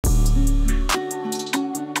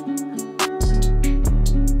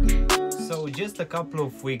just a couple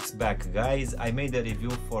of weeks back, guys, I made a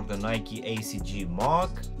review for the Nike ACG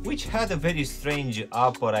Mach, which had a very strange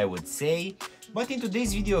upper, I would say. But in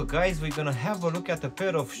today's video, guys, we're gonna have a look at a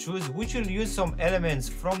pair of shoes which will use some elements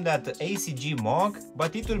from that ACG Mach,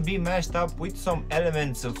 but it will be mashed up with some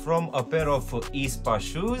elements from a pair of ISPA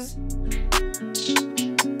shoes.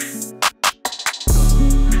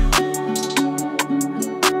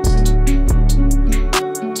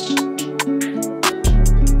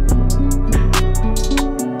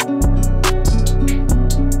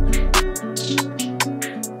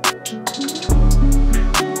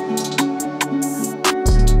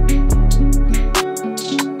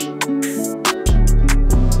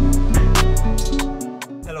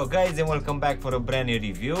 Guys, and welcome back for a brand new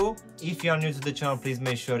review. If you are new to the channel, please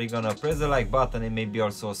make sure you're gonna press the like button and maybe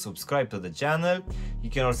also subscribe to the channel.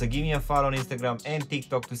 You can also give me a follow on Instagram and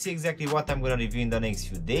TikTok to see exactly what I'm gonna review in the next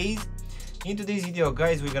few days. In today's video,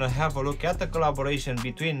 guys, we're gonna have a look at the collaboration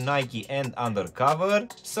between Nike and Undercover.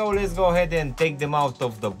 So let's go ahead and take them out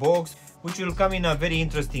of the box, which will come in a very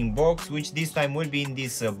interesting box, which this time will be in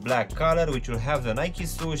this black color, which will have the Nike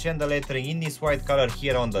swoosh and the lettering in this white color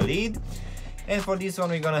here on the lid. And for this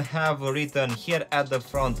one, we're gonna have written here at the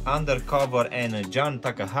front Undercover and John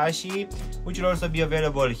Takahashi, which will also be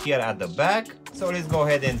available here at the back. So let's go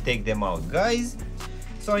ahead and take them out, guys.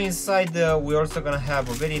 So inside we're also gonna have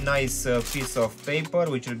a very nice piece of paper,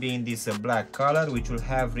 which will be in this black color, which will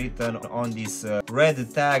have written on these red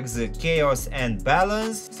tags chaos and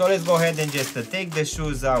balance. So let's go ahead and just take the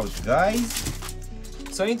shoes out, guys.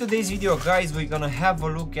 So in today's video, guys, we're gonna have a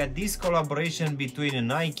look at this collaboration between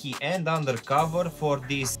Nike and Undercover for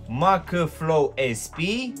this Mach Flow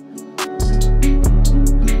SP.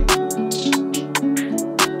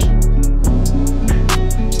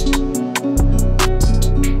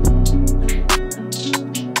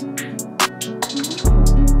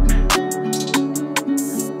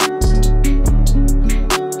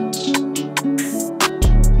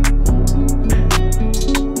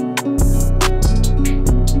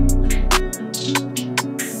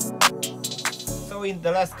 In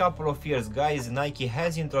the last couple of years, guys, Nike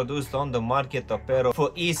has introduced on the market a pair of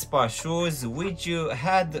ISPA shoes which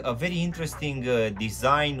had a very interesting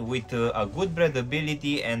design with a good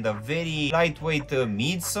breathability and a very lightweight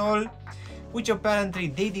midsole, which apparently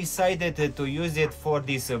they decided to use it for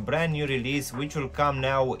this brand new release, which will come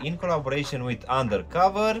now in collaboration with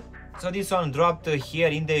Undercover. So this one dropped here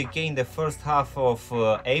in the UK in the first half of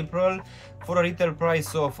April for a retail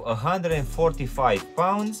price of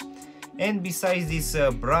 £145. And besides this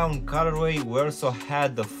brown colorway, we also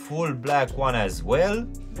had the full black one as well,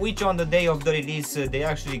 which on the day of the release they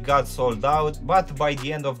actually got sold out, but by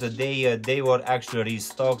the end of the day they were actually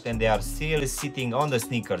restocked and they are still sitting on the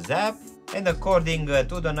sneakers app. And according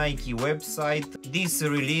to the Nike website, this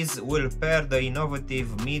release will pair the innovative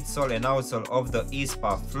midsole and outsole of the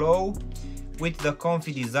ISPA Flow with the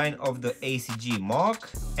comfy design of the ACG Mach.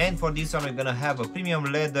 And for this one, we're gonna have a premium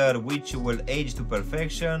leather which will age to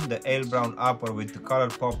perfection. The ale brown upper with the color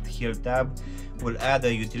popped heel tab will add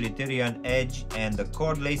a utilitarian edge, and the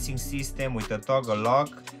cord lacing system with a toggle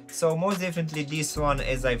lock. So most definitely this one,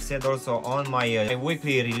 as I've said also on my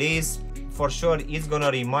weekly release, for sure it's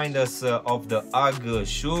gonna remind us of the UGG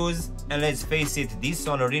shoes. And let's face it, this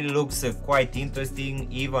one really looks quite interesting,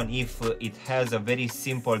 even if it has a very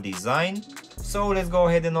simple design. So let's go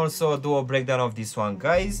ahead and also do a breakdown of this one,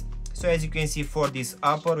 guys. So as you can see, for this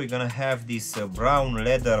upper, we're gonna have this brown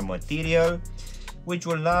leather material, which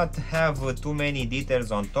will not have too many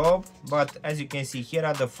details on top, but as you can see here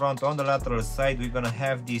at the front on the lateral side, we're gonna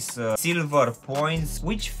have these silver points,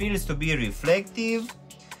 which feels to be reflective.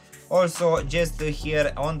 Also, just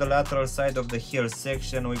here on the lateral side of the heel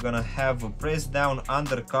section, we're gonna have press down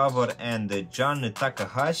Undercover and John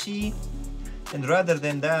Takahashi. And rather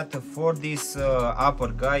than that, for this upper,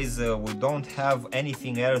 guys, we don't have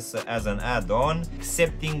anything else as an add-on,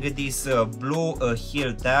 excepting this blue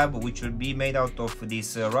heel tab, which will be made out of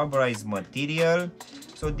this rubberized material.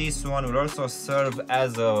 So this one will also serve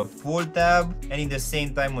as a pull tab, and in the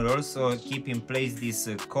same time will also keep in place this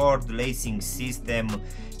cord lacing system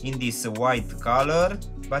in this white color.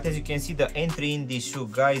 But as you can see, the entry in this shoe,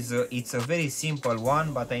 guys, it's a very simple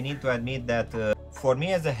one, but I need to admit that for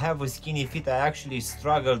me, as I have a skinny feet, I actually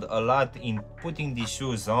struggled a lot in putting these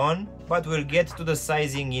shoes on, but we'll get to the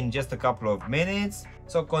sizing in just a couple of minutes.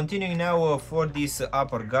 So continuing now for this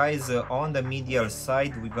upper, guys, on the medial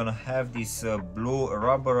side we're gonna have this blue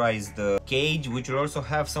rubberized cage, which will also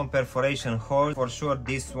have some perforation holes. For sure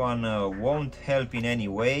this one won't help in any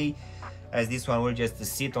way, as this one will just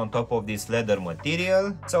sit on top of this leather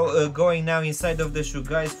material. So going now inside of the shoe,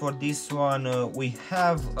 guys, for this one we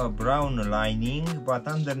have a brown lining, but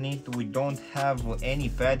underneath we don't have any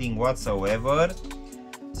padding whatsoever.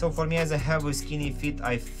 So for me, as I have a skinny feet,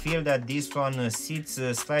 I feel that this one sits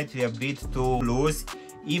slightly a bit too loose,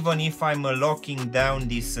 even if I'm locking down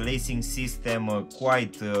this lacing system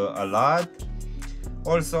quite a lot.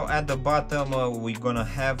 Also at the bottom we're gonna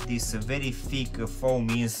have this very thick foam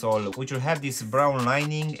insole, which will have this brown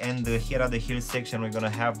lining, and here at the heel section we're gonna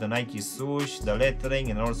have the Nike swoosh, the lettering,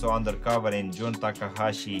 and also Undercover and Jun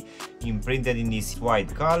Takahashi imprinted in this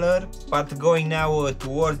white color. But going now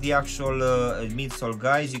towards the actual midsole,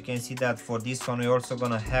 guys, you can see that for this one we're also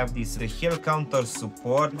gonna have this heel counter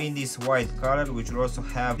support in this white color, which will also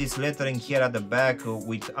have this lettering here at the back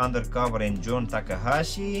with Undercover and Jun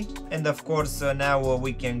Takahashi. And of course now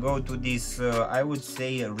we can go to this I would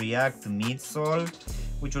say React midsole,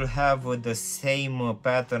 which will have the same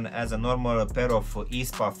pattern as a normal pair of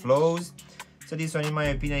ISPA flows. So this one, in my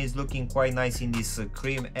opinion, is looking quite nice in this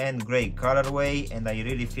cream and gray colorway, and I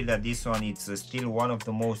really feel that this one is still one of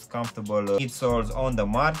the most comfortable midsoles on the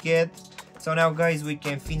market. So now, guys, we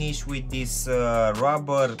can finish with these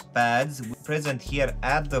rubber pads present here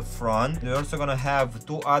at the front. We're also gonna have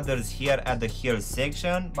two others here at the heel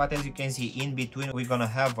section, but as you can see, in between we're gonna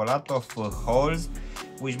have a lot of holes,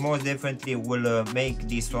 which most definitely will make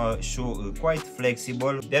this shoe quite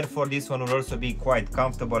flexible. Therefore this one will also be quite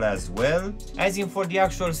comfortable as well. As in for the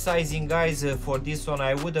actual sizing, guys, for this one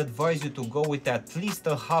I would advise you to go with at least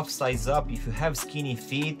a half size up if you have skinny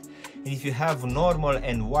feet, and if you have normal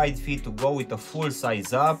and wide feet, to go with a full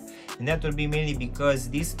size up. And that will be mainly because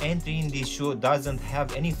this entry in this shoe doesn't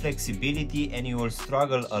have any flexibility, and you will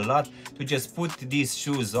struggle a lot to just put these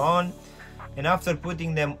shoes on. And after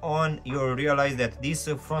putting them on, you'll realize that this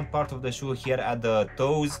front part of the shoe here at the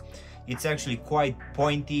toes, it's actually quite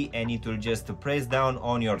pointy, and it will just press down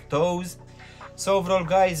on your toes. So overall,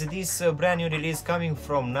 guys, this brand new release coming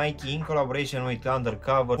from Nike in collaboration with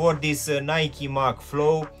Undercover for this Nike Mach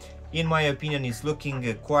Flow, in my opinion, is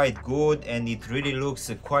looking quite good, and it really looks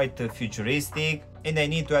quite futuristic. And I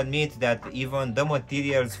need to admit that even the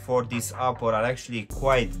materials for this upper are actually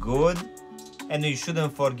quite good. And you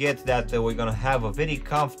shouldn't forget that we're gonna have a very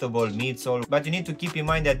comfortable midsole, but you need to keep in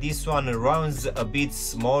mind that this one runs a bit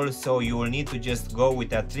small, so you will need to just go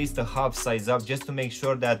with at least a half size up just to make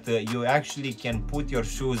sure that you actually can put your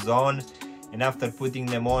shoes on. And after putting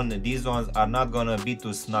them on, these ones are not gonna be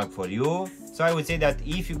too snug for you. So I would say that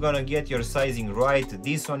if you're gonna get your sizing right,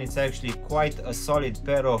 this one is actually quite a solid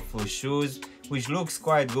pair of shoes, which looks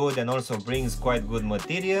quite good and also brings quite good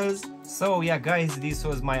materials. So yeah, guys, this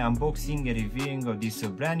was my unboxing and reviewing of this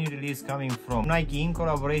brand new release coming from Nike in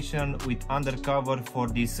collaboration with Undercover for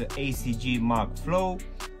this ACG Mach Flow.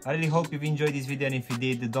 I really hope you've enjoyed this video, and if you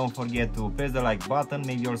did, don't forget to press the like button,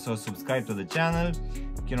 maybe also subscribe to the channel.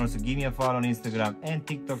 You can also give me a follow on Instagram and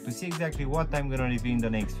TikTok to see exactly what I'm gonna review in the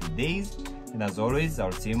next few days. And as always,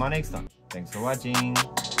 I'll see you in my next one. Thanks for watching.